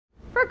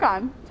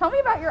Furkan, tell me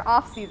about your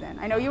off season.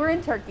 I know you were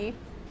in Turkey.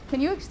 Can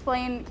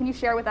you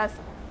share with us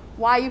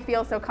why you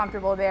feel so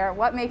comfortable there?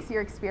 What makes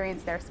your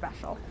experience there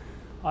special?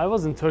 I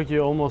was in Turkey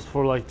almost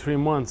for like 3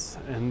 months,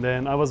 and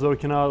then I was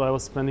working out, I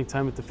was spending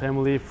time with the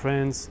family,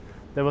 friends.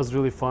 That was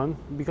really fun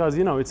because,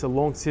 you know, it's a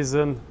long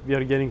season. We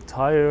are getting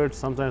tired,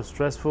 sometimes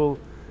stressful,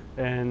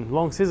 and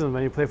long season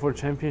when you play for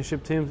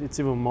championship teams, it's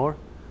even more.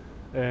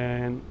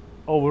 And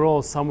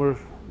overall, summer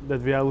that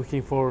we are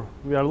looking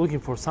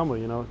for summer,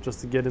 you know,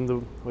 just to get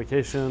into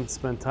vacation,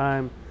 spend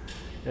time,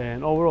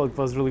 and overall it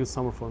was really good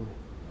summer for me.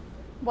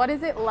 What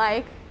is it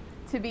like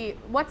to be,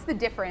 what's the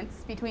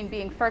difference between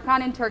being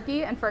Furkan in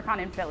Turkey and Furkan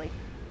in Philly?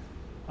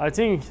 I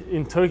think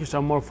in Turkish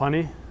I'm more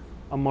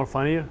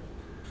funnier,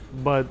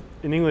 but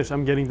in English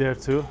I'm getting there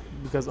too,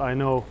 because I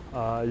know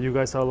you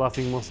guys are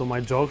laughing most of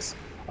my jokes.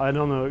 I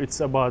don't know, it's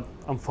about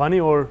I'm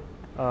funny or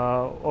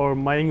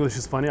my English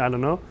is funny, I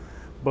don't know,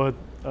 but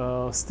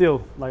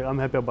still, like, I'm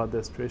happy about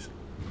the situation.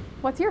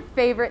 What's your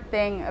favorite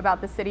thing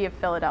about the city of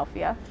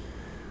Philadelphia?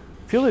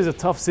 Philly is a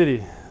tough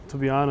city, to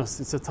be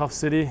honest. It's a tough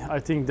city. I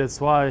think that's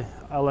why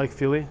I like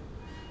Philly.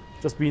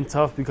 Just being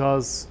tough,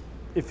 because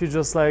if you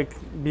just like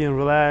being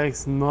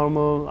relaxed,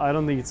 normal, I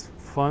don't think it's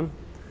fun.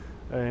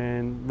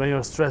 And when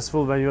you're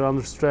stressful, when you're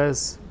under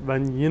stress,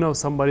 when you know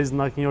somebody's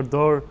knocking your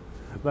door,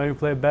 when you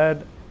play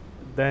bad,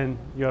 then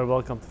you are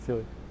welcome to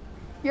Philly.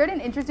 You're at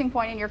an interesting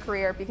point in your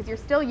career because you're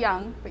still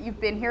young, but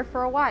you've been here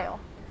for a while.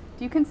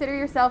 Do you consider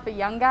yourself a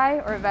young guy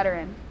or a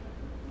veteran?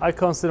 I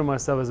consider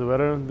myself as a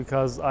veteran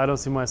because I don't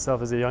see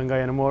myself as a young guy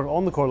anymore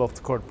on the court, off the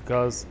court,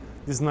 because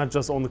this is not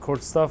just on the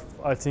court stuff.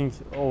 I think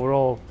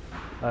overall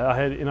I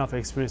had enough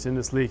experience in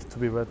this league to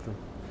be a veteran.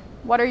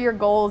 What are your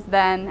goals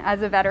then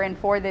as a veteran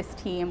for this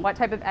team? What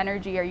type of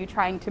energy are you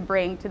trying to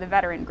bring to the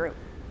veteran group?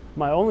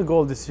 My only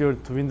goal this year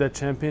to win that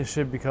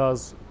championship,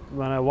 because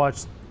when I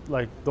watched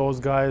like those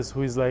guys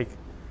who is like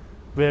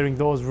wearing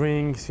those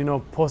rings, you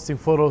know, posting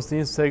photos to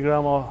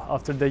Instagram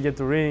after they get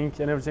the ring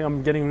and everything,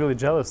 I'm getting really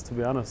jealous, to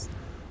be honest.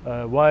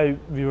 Why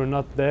we were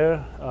not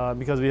there?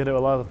 Because we had a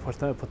lot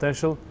of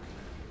potential,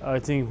 I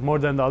think, more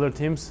than the other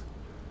teams.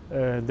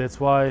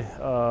 That's why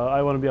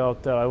I want to be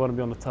out there. I want to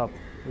be on the top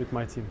with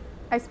my team.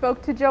 I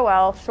spoke to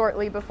Joel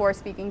shortly before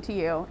speaking to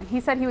you, and he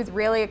said he was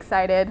really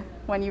excited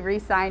when you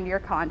re-signed your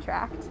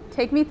contract.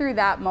 Take me through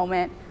that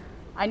moment.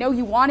 I know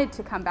you wanted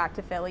to come back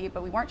to Philly,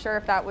 but we weren't sure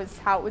if that was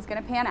how it was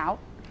going to pan out.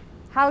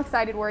 How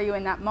excited were you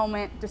in that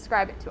moment?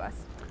 Describe it to us.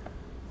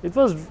 It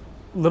was a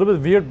little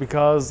bit weird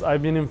because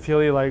I've been in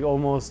Philly like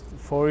almost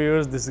 4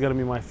 years. This is gonna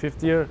be my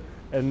 5th year,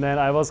 and then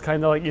I was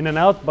kind of like in and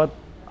out, but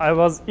I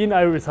was in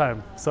every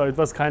time. So it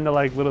was kind of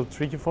like a little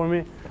tricky for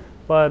me.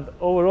 But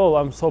overall,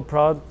 I'm so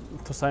proud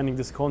to signing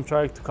this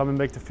contract, to coming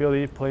back to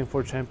Philly, playing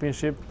for a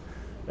championship,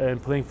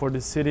 and playing for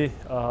this city.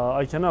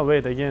 I cannot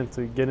wait again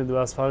to get into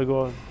Wells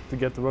Fargo to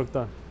get the work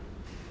done.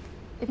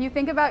 If you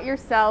think about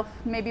yourself,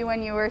 maybe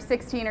when you were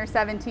 16 or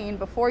 17,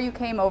 before you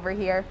came over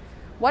here,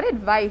 what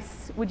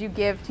advice would you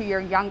give to your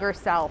younger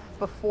self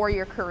before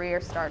your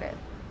career started?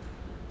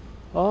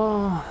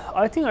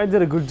 I think I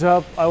did a good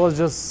job. I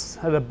just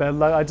had a bad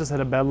luck. I just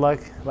had a bad luck,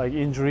 like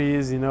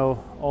injuries, you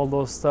know, all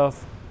those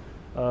stuff.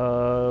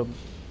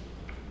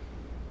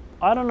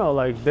 I don't know,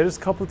 like there's a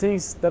couple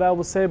things that I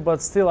would say,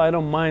 but still I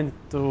don't mind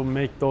to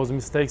make those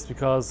mistakes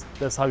because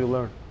that's how you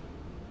learn.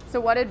 So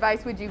what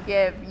advice would you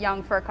give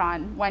young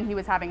Furkan when he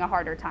was having a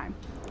harder time?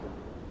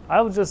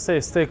 I would just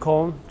say stay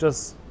calm,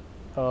 just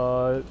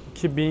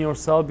keep being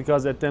yourself,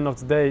 because at the end of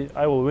the day,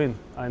 I will win.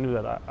 I knew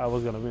that I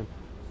was going to win.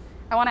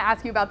 I want to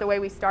ask you about the way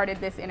we started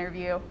this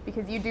interview,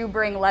 because you do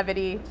bring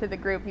levity to the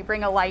group. You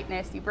bring a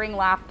lightness, you bring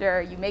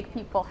laughter, you make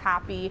people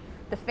happy.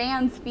 The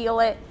fans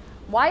feel it.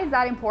 Why is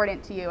that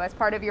important to you as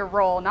part of your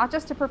role, not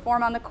just to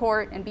perform on the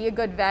court and be a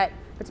good vet,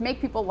 but to make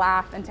people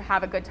laugh and to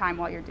have a good time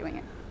while you're doing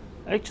it?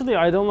 Actually,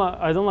 I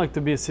don't like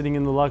to be sitting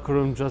in the locker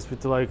room just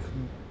with like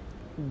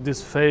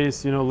this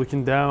face, you know,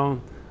 looking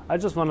down. I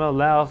just want to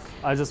laugh.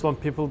 I just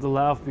want people to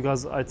laugh,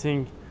 because I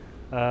think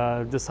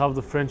that's how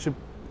the friendship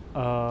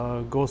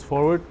goes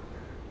forward.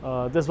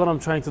 That's what I'm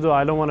trying to do.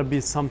 I don't want to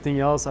be something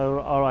else,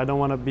 or I don't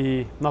want to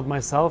be not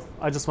myself.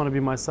 I just want to be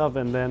myself,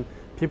 and then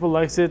people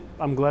likes it.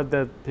 I'm glad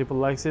that people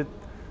likes it.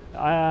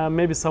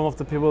 Maybe some of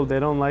the people, they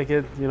don't like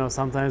it. You know,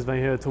 sometimes when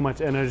you have too much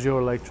energy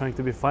or like trying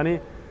to be funny.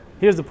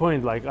 Here's the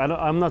point, like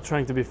I'm not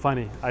trying to be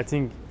funny. I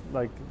think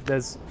like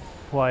that's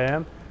who I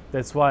am.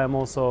 That's why I'm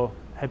also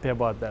happy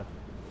about that.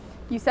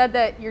 You said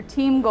that your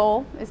team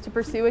goal is to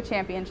pursue a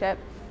championship.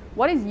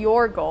 What is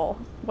your goal?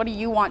 What do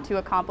you want to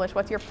accomplish?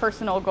 What's your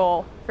personal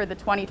goal for the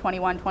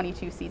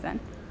 2021-22 season?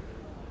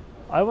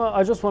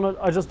 I just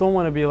don't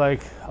want to be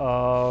like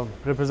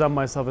represent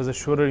myself as a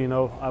shooter. You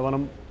know, I want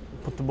to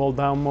put the ball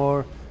down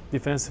more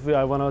defensively.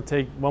 I want to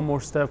take one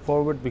more step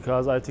forward,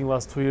 because I think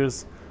last 2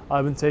 years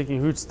I've been taking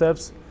huge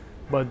steps.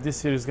 But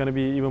this year is going to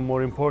be even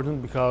more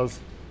important, because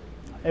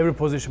every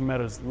position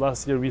matters.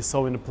 Last year we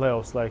saw in the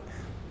playoffs, like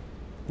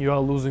you are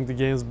losing the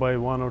games by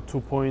 1 or 2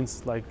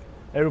 points. Like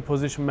every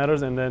position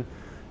matters, and then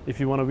if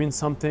you want to win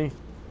something,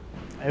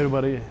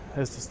 everybody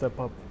has to step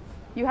up.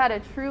 You had a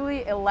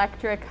truly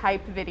electric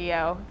hype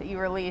video that you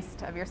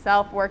released of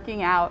yourself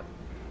working out.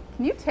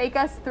 Can you take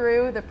us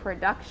through the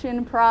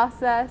production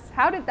process?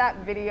 How did that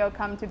video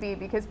come to be?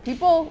 Because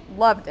people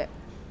loved it.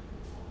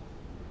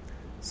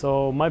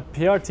 So my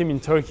PR team in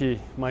Turkey,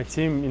 my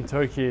team in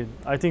Turkey,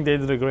 I think they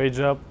did a great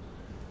job.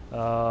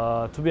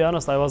 To be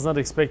honest, I was not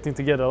expecting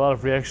to get a lot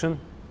of reaction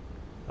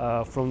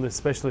from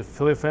especially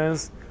Philly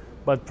fans,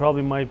 but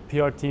probably my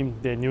PR team,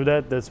 they knew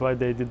that, that's why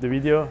they did the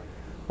video.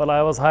 But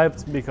I was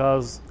hyped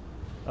because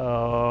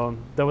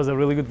that was a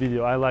really good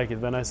video. I like it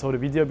when I saw the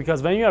video,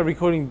 because when you are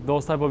recording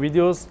those type of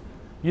videos,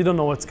 you don't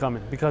know what's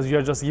coming, because you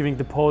are just giving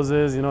the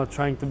poses, you know,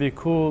 trying to be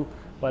cool.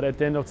 But at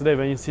the end of the day,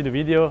 when you see the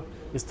video,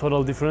 it's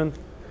totally different.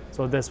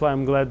 So that's why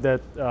I'm glad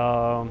that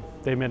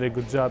they made a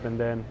good job and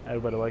then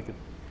everybody liked it.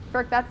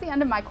 Furk, that's the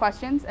end of my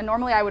questions, and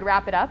normally I would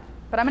wrap it up,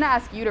 but I'm going to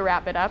ask you to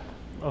wrap it up.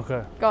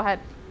 Okay. Go ahead.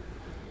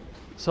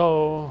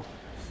 So,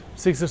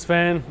 Sixers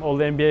fan, all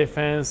the NBA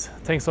fans,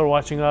 thanks for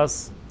watching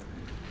us.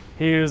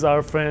 Here's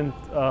our friend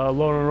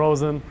Lauren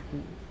Rosen,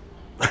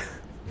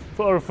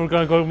 or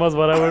Furkan Korkmaz,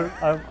 whatever.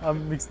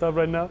 I'm mixed up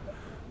right now.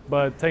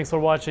 But thanks for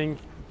watching.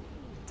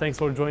 Thanks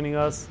for joining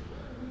us.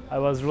 I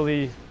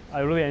really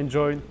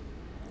enjoyed,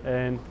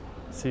 and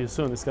see you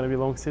soon. It's gonna be a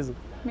long season.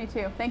 Me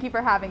too. Thank you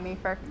for having me,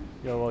 Furk.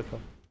 You're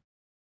welcome.